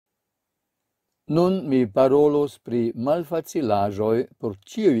Nun mi parolos pri malfacilaĵoj por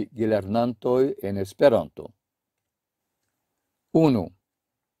ĉiuj gelernantoj en Esperanto. 1.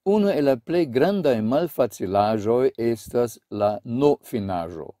 Unu el la plej grandaj malfacilaĵoj estas la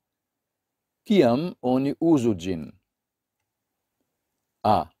no-finaĵo. Kiam oni uzu ĝin?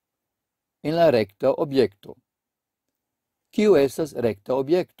 A. En la rekta objekto. Kio estas rekta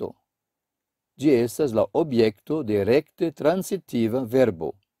objekto? Ĝi estas la objekto de rekte transitiva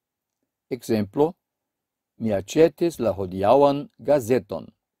verbo. Exemplo, mi aĉetis la hodiaŭan gazeton.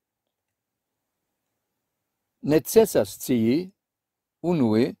 Necesas scii,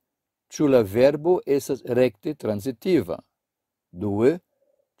 unue, ĉu la verbo estas rekte transitiva. Due,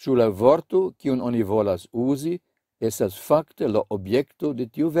 ĉu la vorto, kiun oni volas uzi, estas fakte la objekto de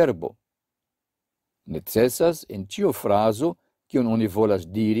tiu verbo. Necesas en ĉiu frazo, kiun oni volas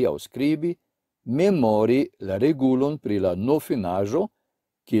diri aŭ skribi, memori la regulon pri la no-finaĵo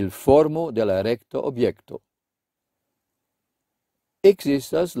kiel formo de la rekta objekto.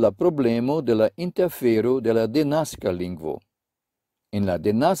 Existas la problemo de la interfero de la denaska lingvo. En la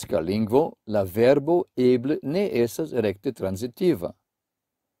denaska lingvo, la verbo eble ne estas rekte transitiva.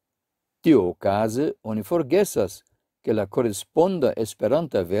 Tiuokaze, oni forgesas ke la koresponda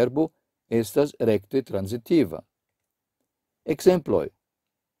esperanta verbo estas rekte transitiva. Ekzemploj: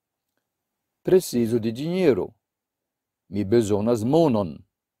 preciso de dinheiro. Mi bezonas monon.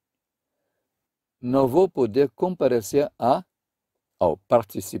 Não vou poder comparecer a ou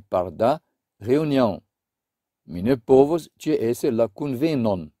participar da reunião. Mi ne povos ĉeesi la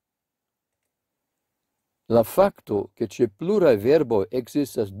kunvenon. La fakto ke ĉe pluraj verboj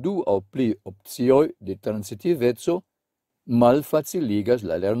ekzistas du aŭ pli opcioj de transitiveco malfaciligas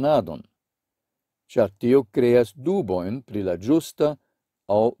la lernadon, ĉar tio kreas dubojn pri la ĝusta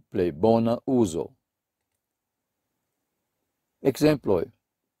aŭ plej bona uzo. Exemploj: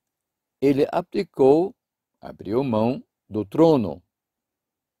 ele abdicou, abriu mão, do trono.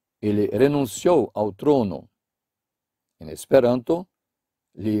 Ele renunciou ao trono. En Esperanto,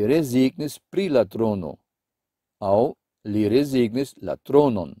 li rezignis pri la trono, aŭ li rezignis la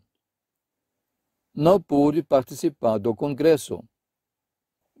tronon. Não pude participar do congresso.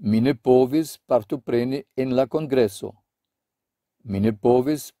 Mi ne povis partopreni en la kongreso. Mi ne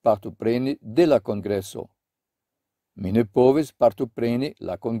povis partopreni de la kongreso. Mi ne povis partopreni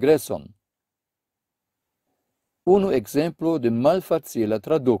la kongreson. Unu exemplo de malfacila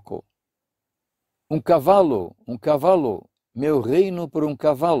traduko. Un cavalo, meu reino por un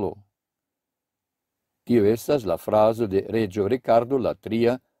cavalo. Tio estas la frazo de Regio Ricardo la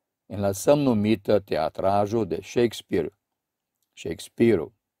Tria en la samnomita teatraĵo de Shakespeare.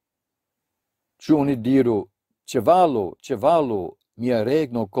 Ĉu oni diru, ĉevalo, mia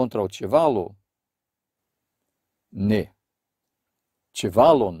regno kontraŭ ĉevalo? Ne.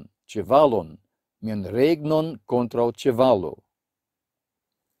 Ĉevalon, mian regnon kontraŭ ĉevalo.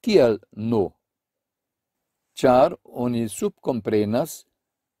 Kial no? Ĉar oni subkomprenas,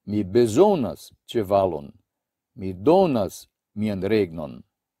 mi bezonas ĉevalon, mi donas mian regnon.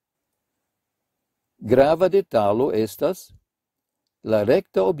 Grava detalo estas: la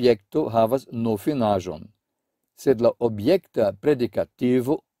rekta objekto havas no-finaĵon, sed la objekta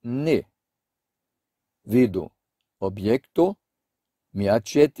predikativo ne. Vidu: objekto, mi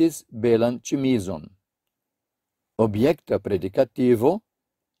aĉetis belan ĉemizon. Objekta predikativo,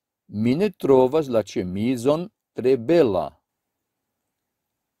 mi ne trovas la ĉemizon tre bela.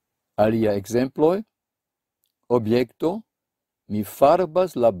 Alia ekzemploj: objekto, mi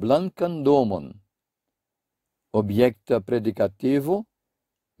farbas la blankan domon. Objekta predikativo,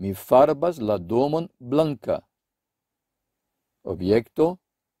 mi farbas la domon blanka. Objekto,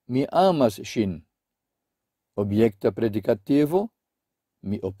 mi amas ŝin. Objekta predikativo,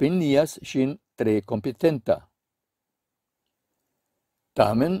 mi opinias ŝin tre kompetenta.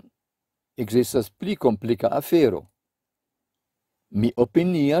 Tamen, ekzistas pli komplika afero. Mi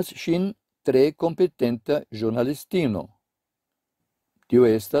opinias ŝin tre kompetenta ĵurnalistino. Tio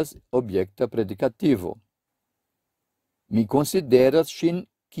estas objekta predikativo. Mi konsideras ŝin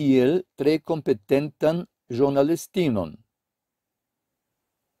kiel tre kompetentan ĵurnalistinon.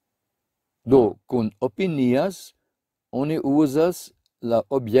 Do, kun opinias, oni uzas la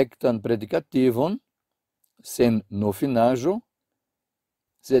objektan predikativon, sen no-finaĵo,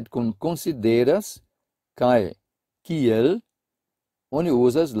 sed kun konsideras kaj kiel oni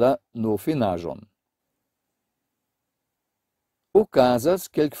uzas la no-finaĵon. Okazas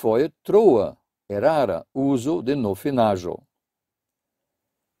kelkfoje troa, erara uzo de no-finaĵo.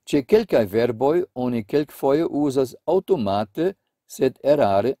 Ĉe kelkaj verboj oni kelkfoje uzas aŭtomate, sed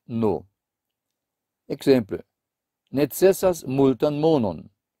erare no. Exemple: necesas multan monon.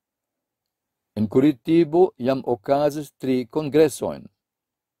 En Curitibo jam okazis 3 kongresojn.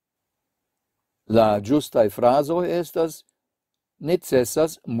 La ĝustaj frazoj estas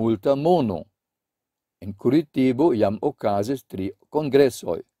necesas multa mono. En Curitibo jam okazis 3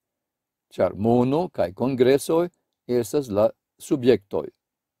 kongresoj, ĉar mono kaj kongresoj estas la subjektoj.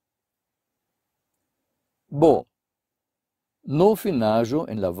 Bo. No-finaĵo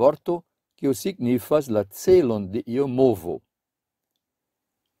en la vorto, kiu signifas la celon de io movo.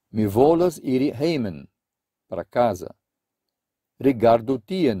 Mi volas iri hejmen, para casa. Rigardu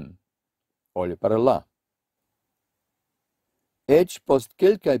tien, ol para la. Eĉ post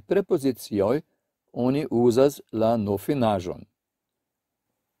kelkaj prepozicioj oni uzas la no-finaĵon.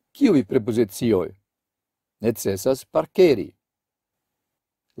 Kiuj prepozicioj? Necesas parkeri.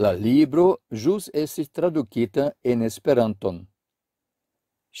 La libro ĵus estis tradukita en Esperanton.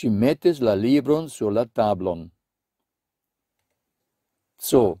 Ŝi metis la libron sur la tablon.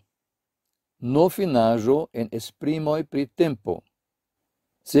 C. No-finaĵo en esprimoj pri tempo,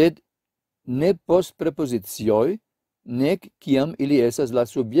 sed ne post prepozicioj, nec kiam ili estas la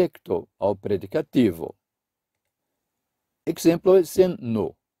subjekto aŭ predikativo. Ekzemploj sen no.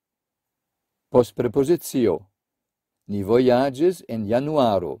 Post prepozicio. Ni vojaĝis en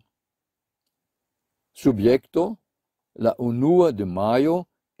januaro. Subjekto. La 1 de majo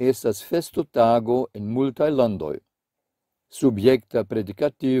estas festotago en multaj landoj. Subjekta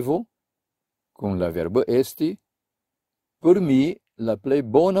predikativo, kun la verbo esti. Por mi, la plej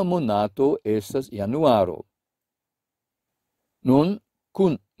bona monato estas januaro. Nun,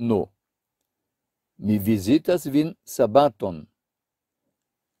 kun no. Mi visitas vin sabaton.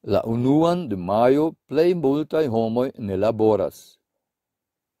 La 1 de majo plej multaj homoj ne laboras.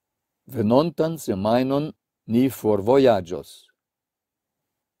 Venontan semajnon ni forvojaĝos.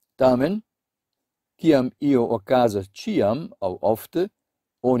 Tamen, kiam io okazas ĉiam aŭ ofte,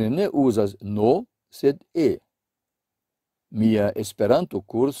 oni ne uzas no, sed e. Mia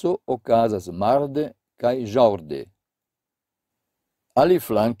Esperanto-kurso okazas marde kaj ĵaŭrde.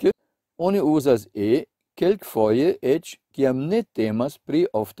 Aliflanke, oni uzas e kelkfoje eĉ kiam ne temas pri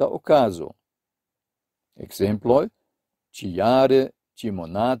ofta okazo. Ekzemploj: ĉijare,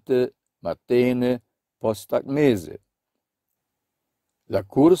 ĉimonate, matene, posttagmeze. La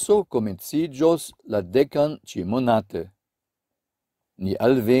kurso komenciĝos la 10 ĉimonate. Ni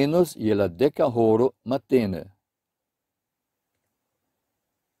alvenos je la 10 horo matene.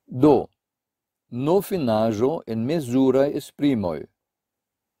 Do, no-finaĵo en mezuraj esprimoj,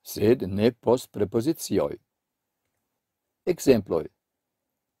 sed ne post prepozicioj. Ekzemploj: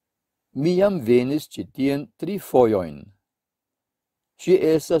 mi jam venis ĉi tien 3 fojojn. Ŝi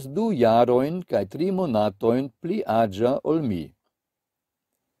estas 2 jarojn kaj 3 monatojn pli aĝa ol mi.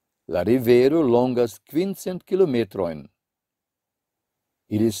 La rivero longas 500 kilometrojn.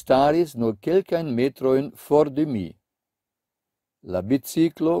 Ili staris nur kelkajn metrojn for de mi. La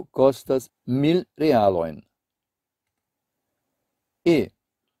biciklo kostas 1000 realojn. E.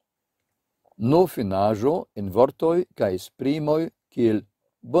 No-finaĵo en vortoj kaj esprimoj kiel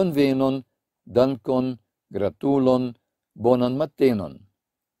bonvenon, dankon, gratulon, bonan matenon.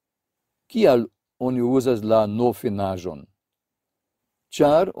 Kial oni uzas la no-finaĵon?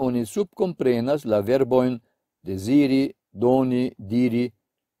 Ĉar oni subkomprenas la verbojn deziri, doni, diri,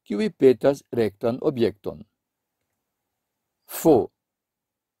 kiuj petas rektan objekton. Fo.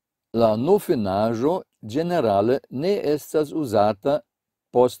 La no-finaĵo ĝenerale ne estas uzata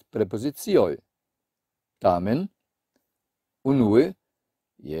post prepozicioj. Tamen, unue,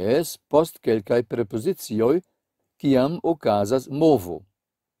 jes, post kelkaj prepozicioj, kiam okazas movo.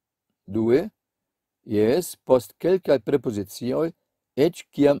 Due, jes, post kelkaj prepozicioj, eĉ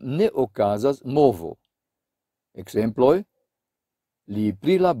kiam ne okazas movo. Ekzemploj: li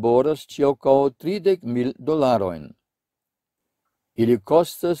prilaboras ĉirkaŭ $30,000. Ili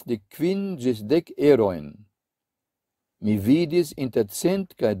kostas de 5 ĝis 10 eurojn. Mi vidis inter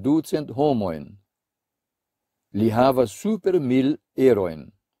 100 kaj 200 homojn. Li havas super 1000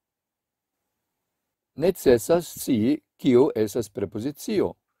 eurojn. Necesas scii kio estas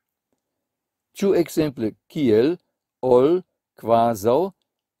prepozicio. Ĉu ekzemple kiel, ol, kvazaŭ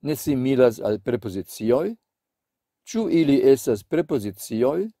ne similas al prepozicioj? Ĉu ili estas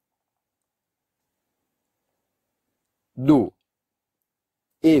prepozicioj? 2.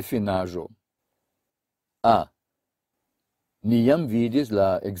 E-finaĵo. A. Ni jam vidis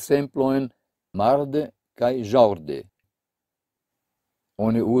la ekzemplojn marde kaj ĵaŭrde.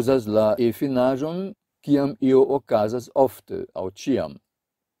 Oni uzas la e-finaĵon kiam io okazas ofte aŭ ĉiam.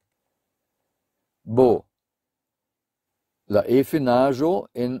 Bo. La e-finaĵo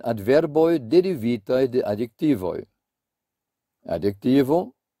en adverboj derivitaj de adjektivoj. Adjektivo,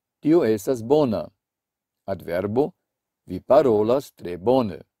 tio estas bona. Adverbo, vi parolas tre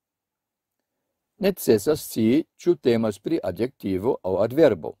bone. Necesas scii, ĉu temas pri adjektivo aŭ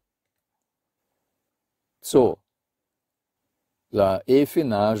adverbo. C. La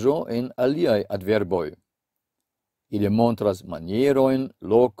finaĵo en aliaj adverboj. Ili montras manierojn,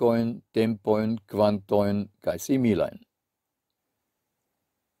 lokojn, tempojn, kvantojn kaj similajn.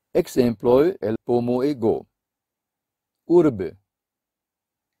 Ekzemploj el pomo ego. Urbe.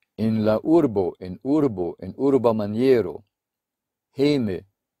 En la urbo, en urba maniero. Hejme.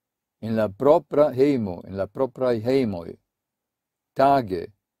 En la propra hejmo, en la propraj hejmoj. Tage.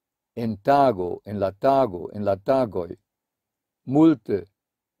 En tago, en la tago, en la tagoj. Multe.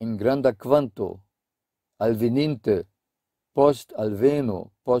 En granda kvanto. Alveninte. Post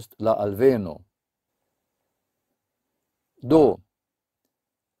alveno, post la alveno. Do.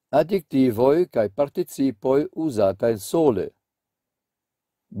 Adjektivoj kaj participoj uzataj sole.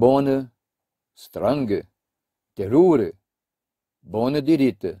 Bone, strange, terure, bone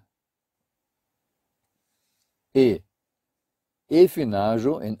dirite.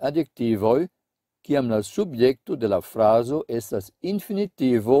 Finaĵo en adjektivoj, kiam la subjekto de la frazo estas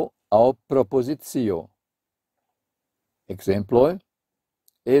infinitivo aŭ propozicio. Ekzemploj: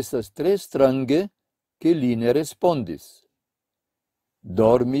 estas tre strange, ke li ne respondis.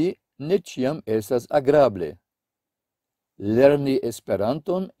 Dormi ne ĉiam estas agrable. Lerni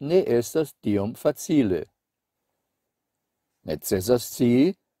Esperanton ne estas tiom facile. Necesas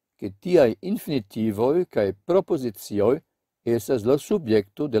scii, ke tiaj infinitivoj kaj propozicioj estas la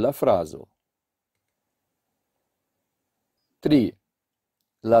subjekto de la frazo. 3.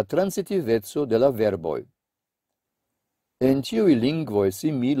 La transitiveco de la verboj. En ĉiuj lingvoj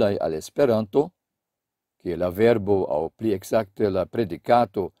similaj al Esperanto, ke la verbo aŭ pli ekzakte la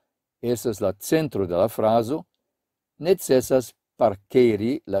predikato estas la centro de la frazo, necesas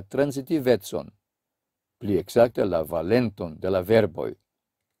parkeri la transitivecon, pli ekzakte la valenton de la verboj.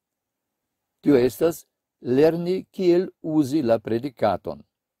 Tio estas lerni kiel uzi la predikaton.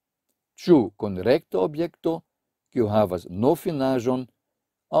 Ĉu kun rekta objekto, kiu havas no-finaĵon,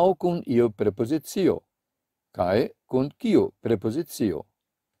 aŭ kun io prepozicio, kaj kun kiu prepozicio.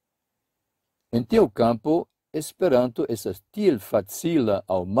 En tiu campo, Esperanto estas tiel facila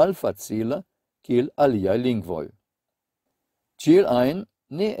aŭ malfacila kiel aliaj lingvoj. Ĉiel ajn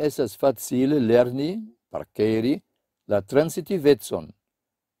ne estas facile lerni, parkeri, la transitivecon,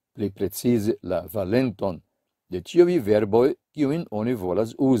 pli precize la valenton de ĉiuj verboj kiujn oni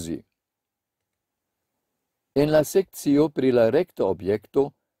volas uzi. En la sekcio pri la rekta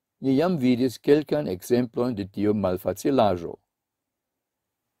objekto, ni jam vidis kelkajn ekzemplojn de tiu malfacilaĵo.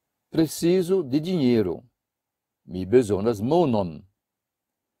 Preciso de dinheiro. Mi bezonas monon.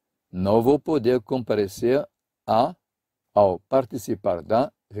 Não vou poder comparecer a aŭ participar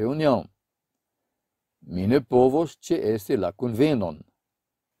da reunião. Mi ne povos ĉeesti la kunvenon.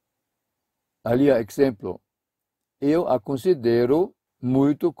 Alia exemplo. Eu a considero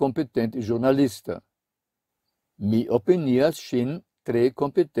muito competente jornalista. Mi opinias ŝin tre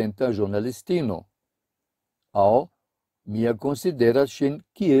kompetenta jornalistino. Aŭ mia consideras ŝin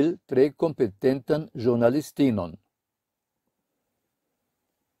kiel tre kompetentan jornalistinon.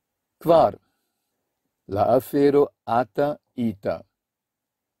 4. La afero ata-ita.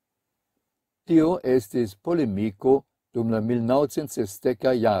 Tio estis polemiko dum la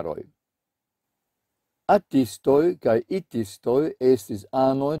 1960 jaroj. Atistoj kaj itistoj estis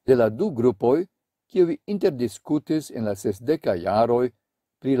anoj de la du grupoj, kiuj interdiskutis en la 60 jaroj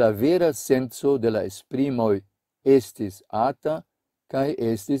pri la vera senco de la esprimoj estis ata kaj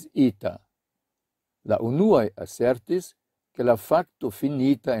estis ita. La unuaj assertis ke la fakto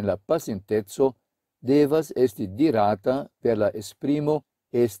finita en la pasinteco devas esti dirata per la esprimo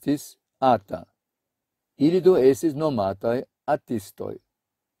estis ata. Ili do estis nomataj atistoj.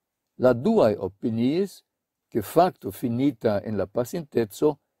 La duaj opiniis ke fakto finita en la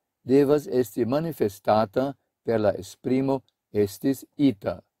pasinteco devas esti manifestata per la esprimo estis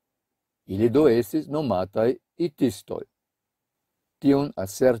ita. Ili do estis nomataj itistoj. Tion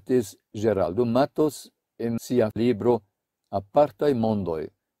assertis Geraldo Matos en sia libro Apartaj mondoj,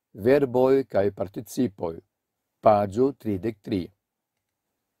 verboj kaj participoj, paĝo 33.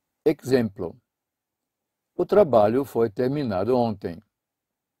 Exemplo. O trabalho foi terminado ontem.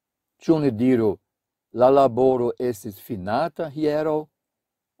 Ĉu ni diru, la laboro estis finata hieraŭ,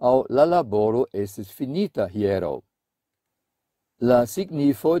 aŭ la laboro estis finita hieraŭ? La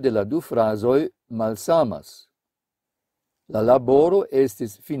signifoj de la du frazoj malsamas. La laboro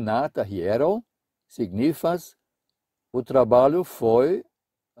estis finata hieraŭ signifas o trabalho foi,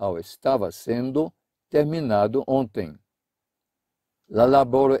 aŭ estava sendo, terminado ontem. La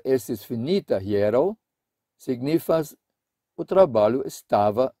laboro estis finita hieraŭ signifas o trabalho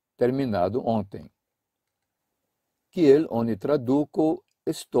estava terminado ontem. Kiel oni traduko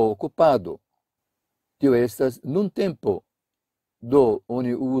estou ocupado. Tio estas nuntempo. Do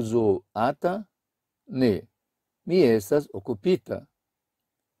oni uzo ata? Ne, mi estas okupita.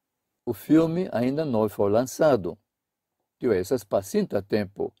 O filme ainda não foi lançado. Tio estas pasinta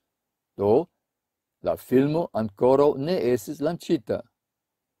tempo. Do, la filmo ankoraŭ ne estis lanĉita.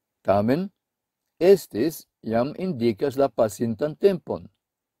 Tamen, estis jam indikas la pasintan tempon.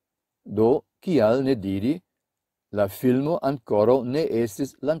 Do, kial ne diri, la filmo ankoraŭ ne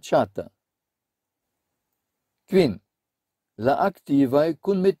estis lanĉata. Kvin. La aktivaj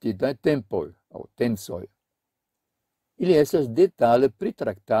kunmetitaj tempoj aŭ tensoj. Ili estas detale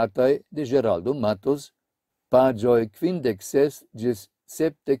pritraktataj de Geraldo Matos, paĝoj 56 ĝis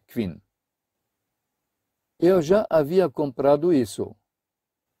 75. Eu já havia comprado isso.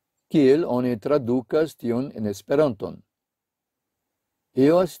 Kiel oni tradukas tion en Esperanton?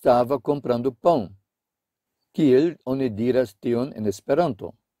 Eu estava comprando pão. Kiel oni diras tion en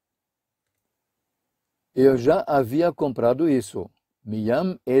Esperanto? Eu já havia comprado isso. Mi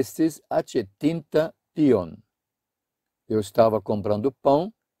jam estis aĉetinta tion. Eu estava comprando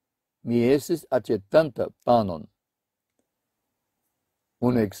pão. Mi estis aĉetanta panon.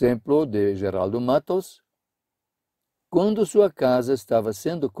 Um exemplo de Geraldo Matos. Quando sua casa estava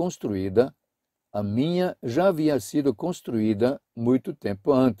sendo construída, a minha já havia sido construída muito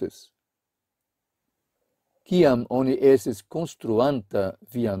tempo antes. Kiam oni estis konstruanta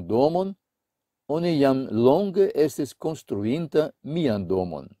vian domon, oni jam longe estis konstruinta mian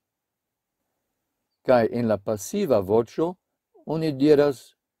domon. Kaj en la pasiva voĉo oni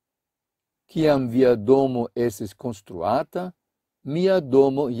diras: kiam via domo estis konstruata, mia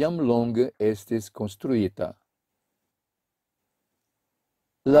domo jam longe estis konstruita.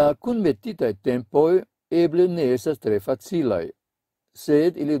 La kunmetitaj tempoj eble ne estas tre facilaj,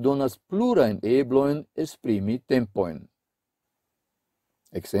 sed ili donas plurajn eblojn esprimi tempojn.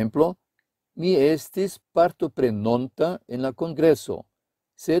 Exemplo, mi estis partoprenonta en la kongreso,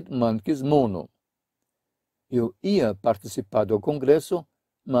 sed mankis mono. Eu ia participado ao congresso,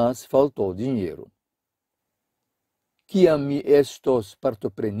 mas faltou dinheiro. Kiam mi estos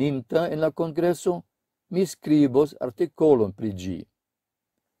partopreninta en la congreso, mi skribos artikolon pri ĝi.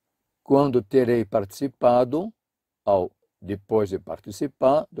 Quando terei participado, ou depois de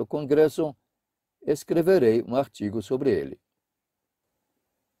participar do congresso, escreverei um artigo sobre ele.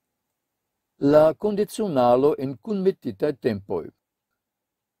 La condicionalo em kunmetitaj tempoj.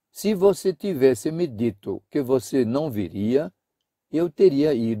 Se você tivesse me dito que você não viria, eu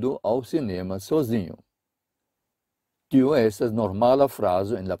teria ido ao cinema sozinho. Tio estas normala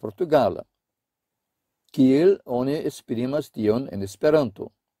frazo en la Portugala. Kiel oni esprimas tion en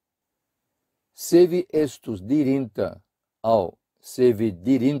Esperanto? Se vi estus dirinta, au se vi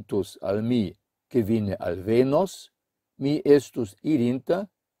dirintus al mi, que vi ne alvenos, mi estus irinta,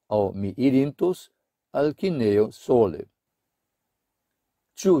 au mi irintus, al kineo sole.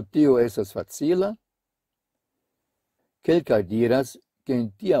 Ĉu tio estas facila? Kelkaj diras, ke en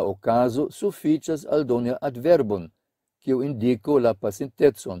tia okazo sufiĉas aldoni adverbon, kiu indiku la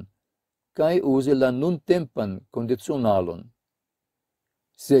pasintecon, kaj uzi la nuntempan kondicionalon.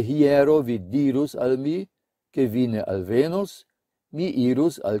 Se hiero vi dirus al mi, che vi ne alvenos, mi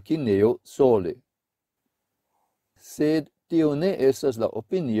irus al kineo sole. Sed tio ne estas la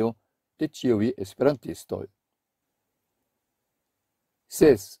opinio de ĉiuj esperantistoj.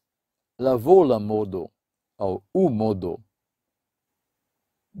 6. La vola modo, aŭ U-modo.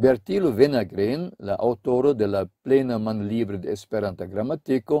 Bertilo Venagren, la aŭtoro de la plena manlibro de Esperanta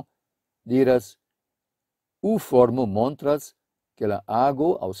gramatiko, diras: U-formo montras che la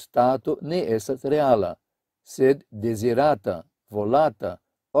ago aŭ stato ne estas reala, sed desirata, volata,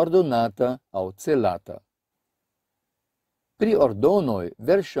 ordonata aŭ celata. Pri ordonoj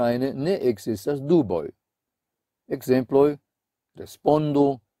verŝajne ne ekzistas duboj. Ekzemploj: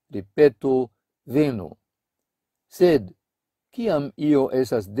 respondu, ripetu, venu. Sed kiam io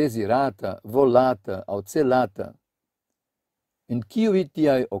estas desirata, volata aŭ celata, en kiuj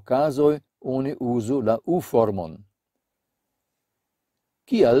tiaj okazoj oni uzu la U-formon?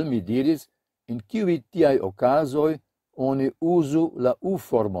 Kial mi diris, en kiuj tiaj okazoj oni uzu la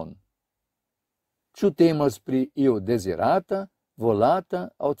U-formon? Ĉu temas pri io desirata, volata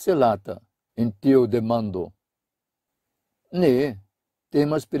aŭ celata en tiu demando? Ne,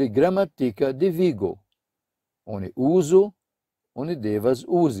 temas pri gramatika devigo. Oni uzu, oni devas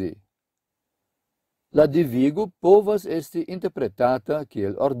uzi. La devigo povas esti interpretata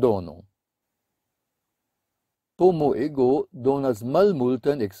kiel ordono. pomo ego donas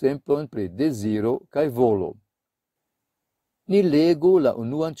malmultan exemplon pri desiro kaj volo. Ni legu la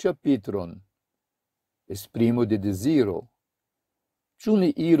unuan ĉapitron. Esprimo de desiro. Ĉu ni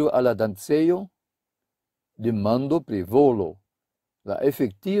iru al la dancejo? Demando pri volo. La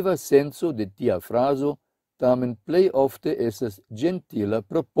efektiva senco de tia frazo tamen plej ofte estas gentila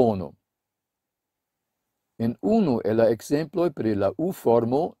propono. En unu el la ekzemploj pri la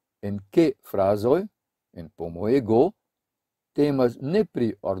U-formo en ke-frazoj, en pomo ego, temas ne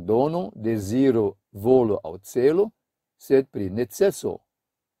pri ordono, desiro, volo aŭ celo, sed pri neceso.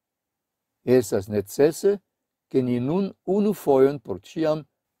 Estas necese, ke ni nun unu fojon por ĉiam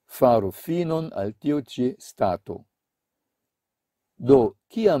faru finon al tiu ĉi stato. Do,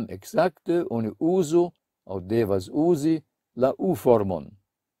 kiam ekzakte oni uzu aŭ devas uzi la U-formon?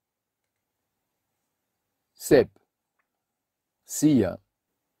 Sep. Sia.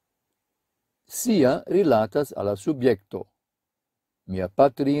 Sia rilatas al la subjekto. Mia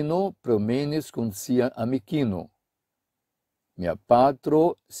patrino promenis kun sia amikino. Mia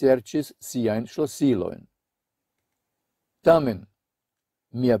patro serĉis siajn ŝlosilojn. Tamen,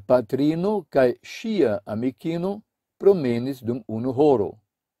 mia patrino kaj ŝia amikino promenis dum 1 horo.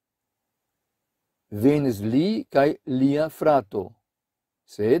 Venis li kaj lia frato,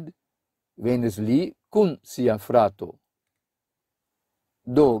 sed venis li kun sia frato.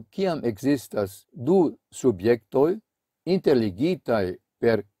 Do, kiam ekzistas du subjektoj interligitaj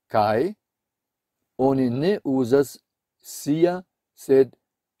per kaj, oni ne uzas sia, sed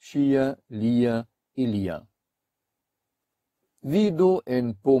ŝia, lia, ilia. Vidu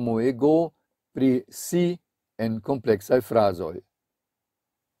en pomo ego pri si en kompleksaj frazoj.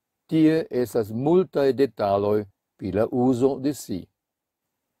 Tie estas multaj detaloj pri la uzo de si.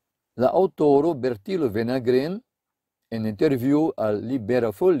 La aŭtoro Bertilo Venagren en intervjuo al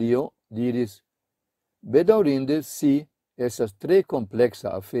Libera Folio diris: bedaŭrinde si estas tre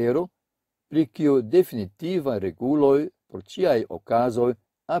kompleksa afero, pri kiu definitiva reguloj por ĉiaj okazoj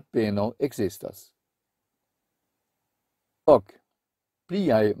apenaŭ ekzistas. Ok.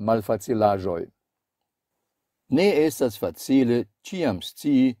 Pliaj malfacilaĵoj. Ne estas facile ĉiam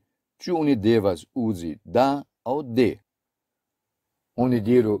scii, ĉu oni devas uzi da aŭ de. Oni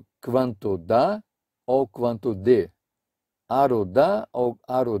diru kvanto da aŭ kvanto de, aro da aŭ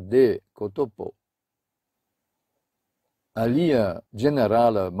aro de kotopo. Alia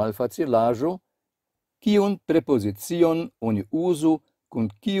ĝenerala malfacilaĵo, kiun prepozicion oni uzu kun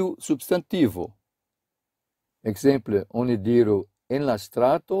kiu substantivo. Ekzemple, oni diru en la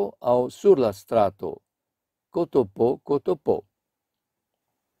strato aŭ sur la strato, kotopo, kotopo.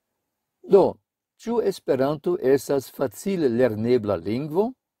 Do, ĉu Esperanto estas facile lernebla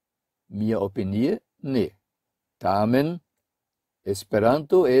lingvo? Mia opinie, ne. Tamen,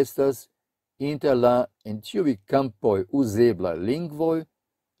 Esperanto estas inter la en ĉiuj kampoj uzebla lingvoj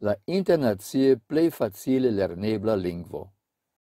la internacie plej facile lernebla lingvo.